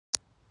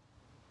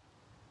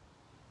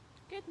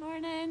Good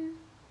morning.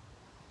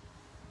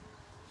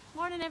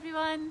 Morning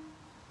everyone.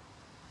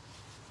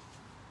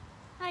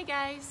 Hi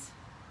guys.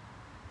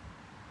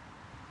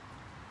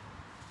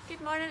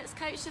 Good morning, it's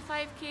Couch to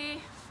 5K.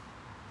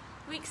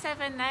 Week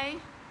 7 now.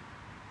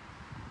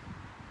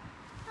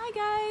 Hi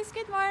guys,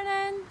 good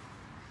morning.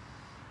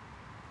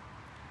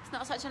 It's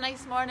not such a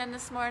nice morning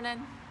this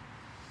morning.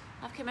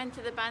 I've come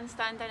into the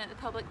bandstand down at the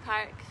public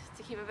park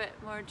to keep a bit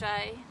more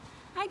dry.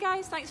 Hi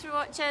guys, thanks for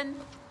watching.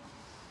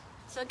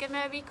 So give me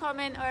a wee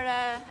comment or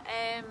a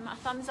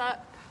thumbs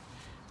up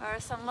or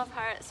some love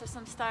hearts or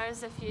some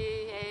stars if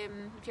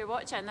you're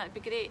watching, that'd be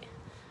great.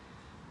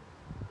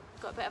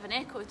 Got a bit of an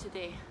echo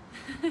today.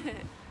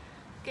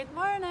 Good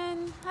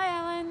morning. Hi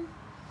Ellen.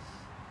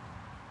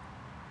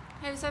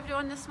 How's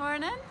everyone this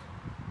morning?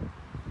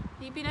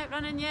 You been out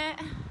running yet?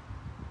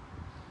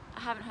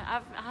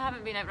 I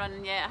haven't been out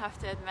running yet, I have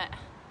to admit.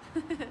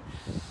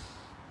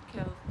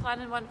 Cool.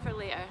 Planning one for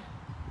later.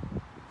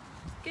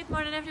 Good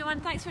morning everyone,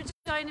 thanks for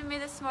joining me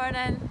this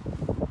morning.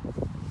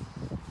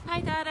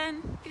 Hi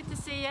Darren, good to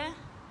see you.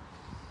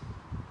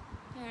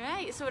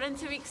 Alright, so we're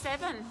into week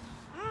 7.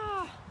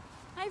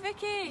 Hi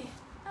Vicky,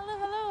 hello,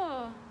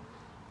 hello.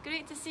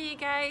 Great to see you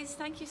guys,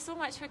 thank you so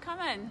much for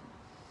coming.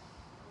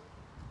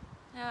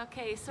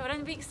 Okay, so we're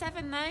in week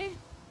 7 now.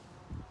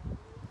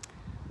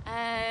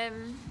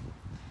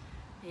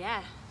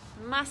 Yeah,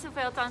 massive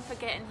well done for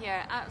getting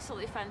here,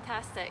 absolutely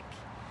fantastic.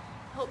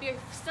 Hope you're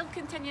still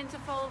continuing to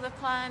follow the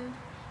plan.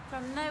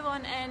 From now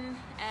on in,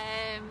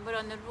 we're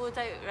on the road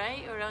out,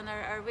 right? We're on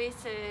our way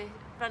to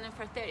running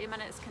for 30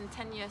 minutes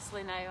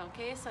continuously now,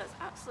 okay? So it's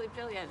absolutely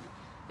brilliant.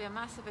 It'll be a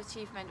massive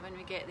achievement when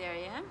we get there,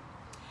 yeah?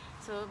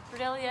 So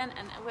brilliant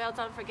and well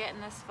done for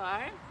getting this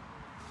far.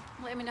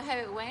 Let me know how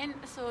it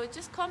went. So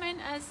just comment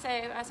as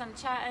I'm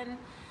chatting.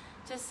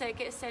 Just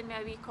send me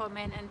a wee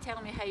comment and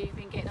tell me how you've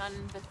been getting on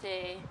with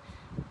the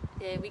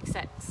week 6,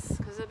 because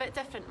it was a bit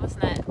different,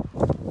 wasn't it?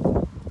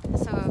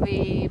 So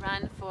we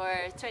ran for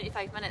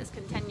 25 minutes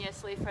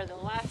continuously for the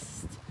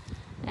last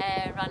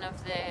run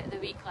of the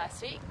week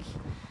last week.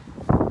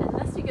 And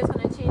this week is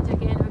going to change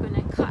again. We're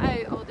going to cut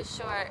out all the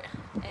short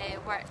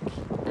work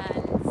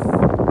and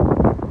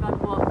run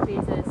walk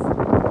phases.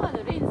 Oh,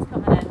 the rain's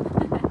coming in.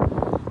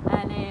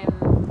 And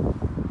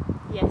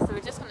yeah, so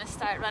we're just going to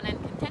start running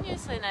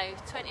continuously now,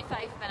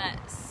 25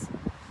 minutes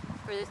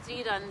for the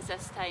 3 runs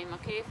this time,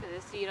 okay, for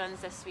the 3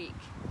 runs this week.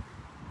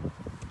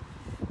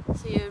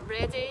 So you're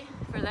ready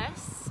for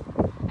this,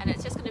 and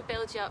it's just going to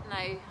build you up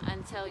now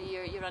until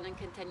you're running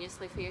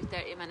continuously for your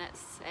 30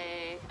 minutes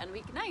in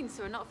week 9.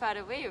 So we're not far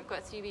away. We've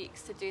got 3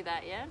 weeks to do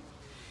that, yeah.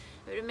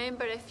 But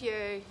remember, if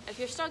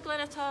you're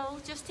struggling at all,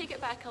 just take it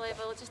back a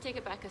level, just take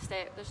it back a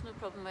step. There's no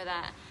problem with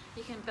that.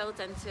 You can build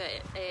into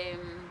it,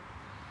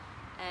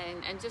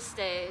 and just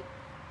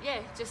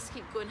just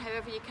keep going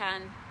however you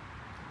can.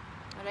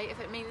 All right. If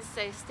it means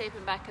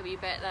stepping back a wee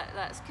bit,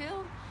 that's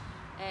cool.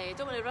 You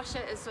don't want to rush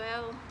it as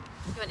well.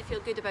 You want to feel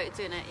good about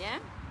doing it, yeah?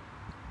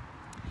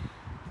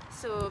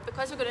 So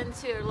because we're going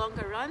into our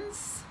longer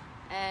runs,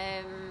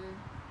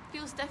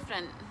 feels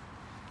different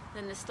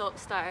than the stop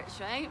starts,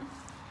 right?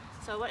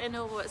 So I want to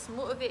know what's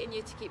motivating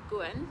you to keep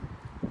going.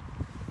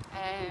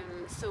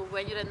 So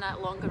when you're in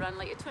that longer run,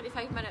 like a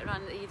 25-minute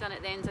run that you've done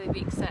at the end of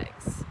week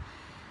 6,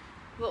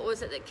 what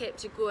was it that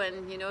kept you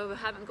going? You know, we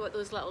haven't got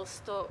those little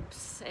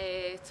stops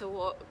to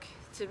walk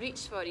to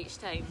reach for each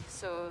time,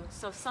 so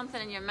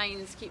something in your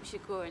mind keeps you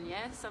going,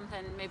 yeah?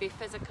 Something maybe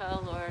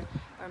physical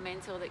or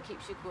mental that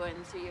keeps you going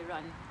through your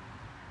run.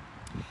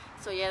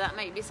 So yeah, that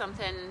might be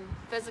something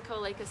physical,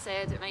 like I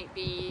said. It might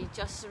be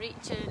just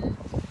reaching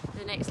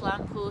the next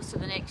lamppost or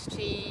the next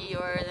tree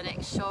or the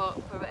next shop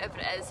or whatever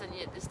it is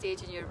at the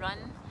stage in your run,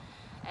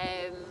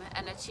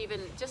 and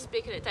achieving, just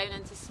breaking it down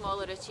into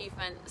smaller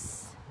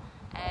achievements.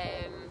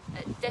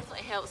 It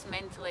definitely helps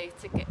mentally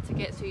to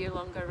get through your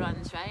longer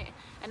runs, right?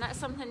 And that's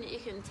something that you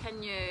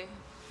continue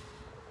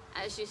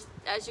as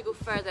you go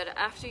further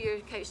after your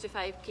Couch to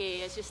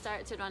 5K, as you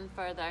start to run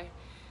further.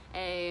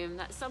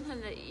 That's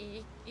something that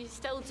you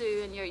still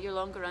do in your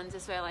longer runs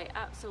as well. I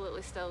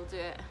absolutely still do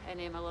it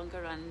in my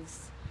longer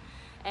runs.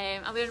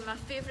 I'm wearing my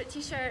favourite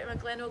t-shirt, my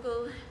Glen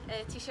Ogle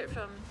t-shirt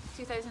from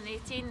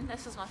 2018.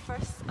 This was my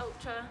first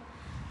ultra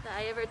that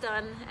I ever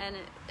done, and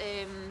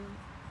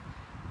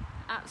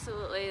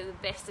absolutely the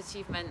best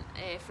achievement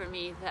for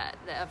me that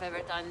I've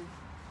ever done,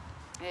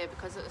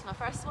 because it was my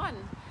first one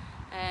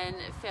and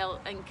it felt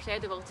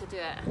incredible to do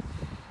it.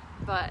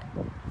 But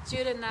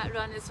during that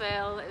run as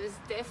well, it was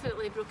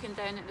definitely broken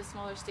down into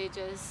smaller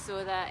stages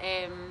so that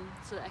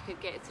I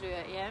could get through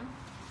it, yeah.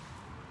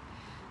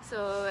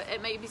 So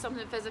it might be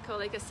something physical,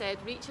 like I said,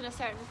 reaching a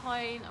certain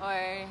point,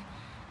 or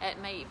it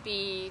might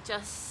be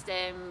just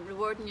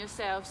rewarding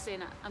yourself,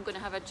 saying I'm going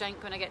to have a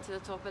drink when I get to the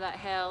top of that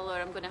hill, or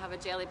I'm going to have a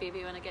jelly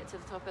baby when I get to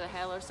the top of the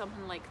hill, or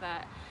something like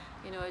that,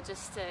 you know,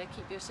 just to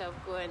keep yourself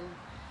going.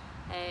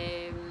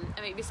 It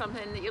might be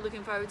something that you're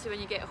looking forward to when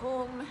you get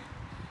home.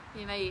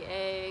 You might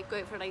go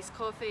out for a nice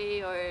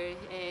coffee or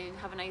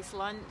have a nice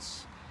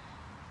lunch.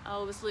 I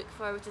always look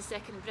forward to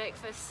second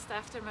breakfast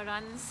after my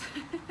runs.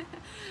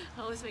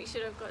 I always make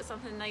sure I've got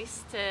something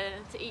nice to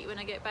eat when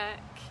I get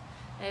back,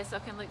 so I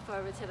can look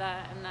forward to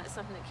that, and that's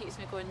something that keeps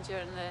me going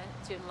during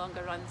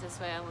longer runs as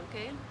well.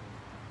 Okay.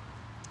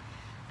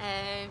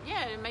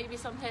 Yeah, it might be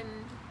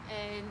something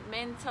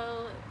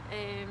mental,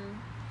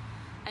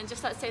 and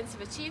just that sense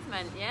of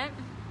achievement. Yeah.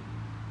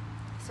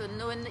 So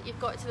knowing that you've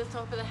got to the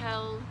top of the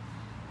hill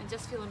and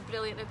just feeling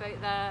brilliant about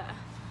that.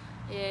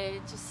 Yeah,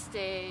 just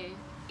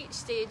each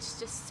stage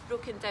just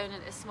broken down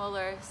into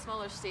smaller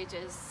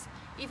stages.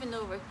 Even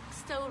though we're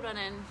still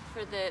running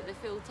for the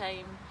full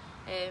time,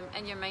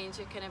 in your mind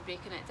you're kind of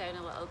breaking it down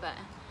a little bit.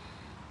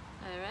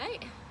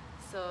 Alright,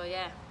 so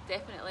yeah,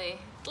 definitely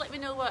let me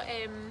know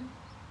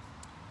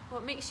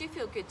what makes you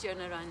feel good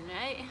during a run,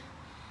 right?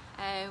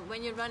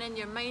 When you're running,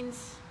 your mind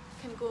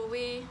can go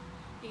away,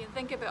 you can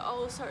think about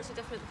all sorts of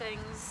different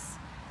things,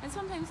 and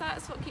sometimes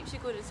that's what keeps you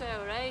going as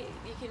well, right?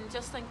 You can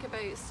just think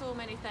about so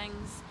many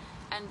things,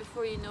 and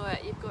before you know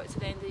it, you've got to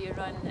the end of your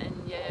run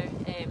and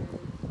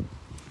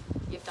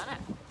you've done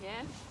it.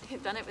 Yeah,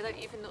 you've done it without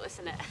even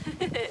noticing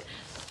it.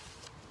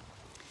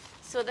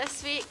 So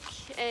this week,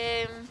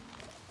 yeah,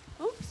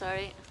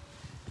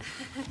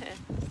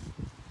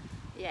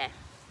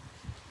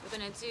 we're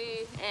going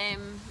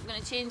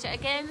to change it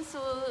again.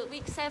 So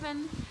week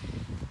 7,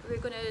 we're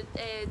going to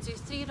do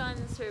 3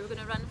 runs where we're going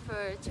to run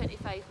for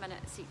 25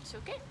 minutes each.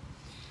 Okay,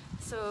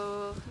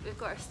 so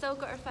we've still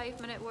got our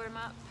 5-minute warm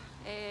up,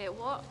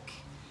 walk,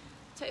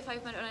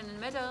 25-minute run in the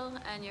middle,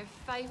 and your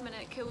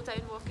 5-minute cool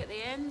down walk at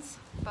the end.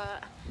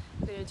 But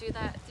we're going to do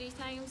that 3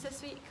 times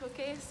this week.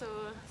 Okay,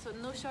 so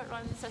no short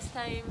runs this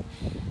time.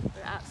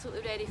 We're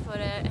absolutely ready for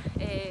it.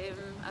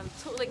 I'm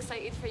totally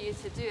excited for you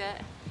to do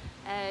it.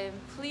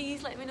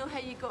 Please let me know how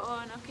you got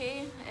on.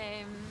 Okay,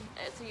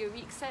 to your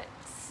week 6,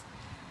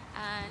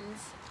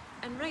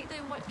 and write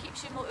down what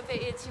keeps you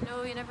motivated. You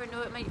know, you never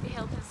know, it might be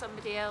helping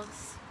somebody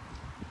else.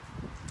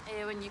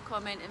 When you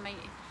comment, it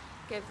might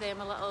give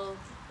them a little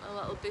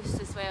boost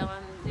as well,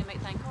 and they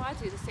might think, oh, I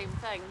do the same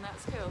thing.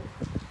 That's cool.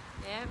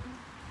 Yeah.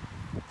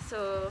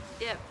 So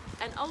yeah,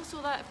 and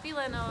also that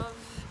feeling of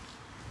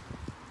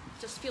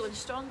just feeling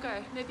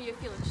stronger. Maybe you're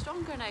feeling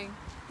stronger now.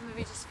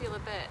 Maybe just feel a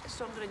bit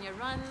stronger in your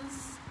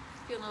runs,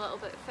 feeling a little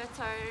bit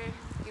fitter.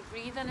 Your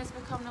breathing is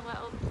becoming a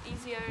little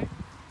easier,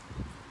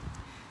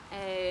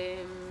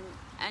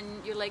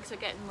 and your legs are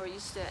getting more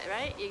used to it.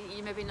 Right?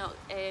 You maybe not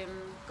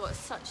got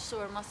such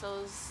sore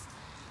muscles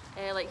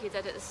like you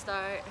did at the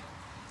start.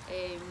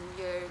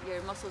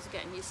 Your muscles are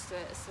getting used to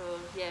it. So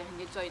yeah, and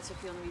your joints are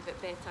feeling a wee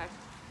bit better.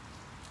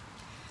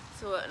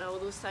 So, and all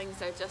those things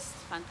are just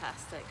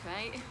fantastic,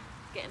 right?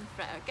 Getting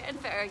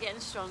fitter, getting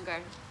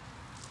stronger.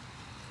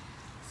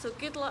 So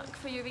good luck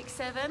for your week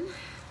 7.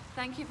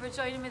 Thank you for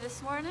joining me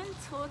this morning.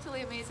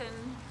 Totally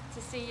amazing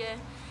to see you.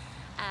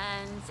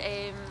 And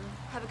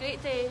have a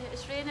great day.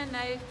 It's raining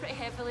now pretty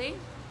heavily,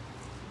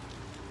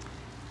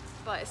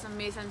 but it's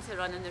amazing to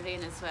run in the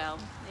rain as well.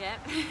 Yeah.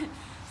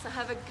 So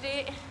have a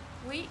great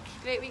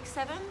week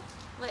 7.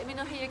 Let me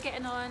know how you're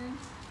getting on.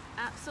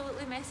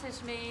 Absolutely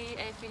message me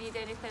if you need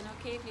anything.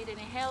 Okay, if you need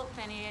any help,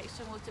 any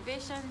extra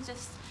motivation,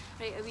 just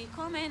write a wee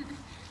comment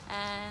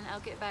and I'll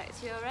get back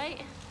to you.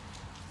 Alright,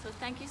 so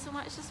thank you so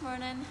much this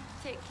morning.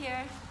 Take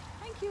care.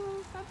 Thank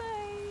you. Bye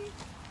bye.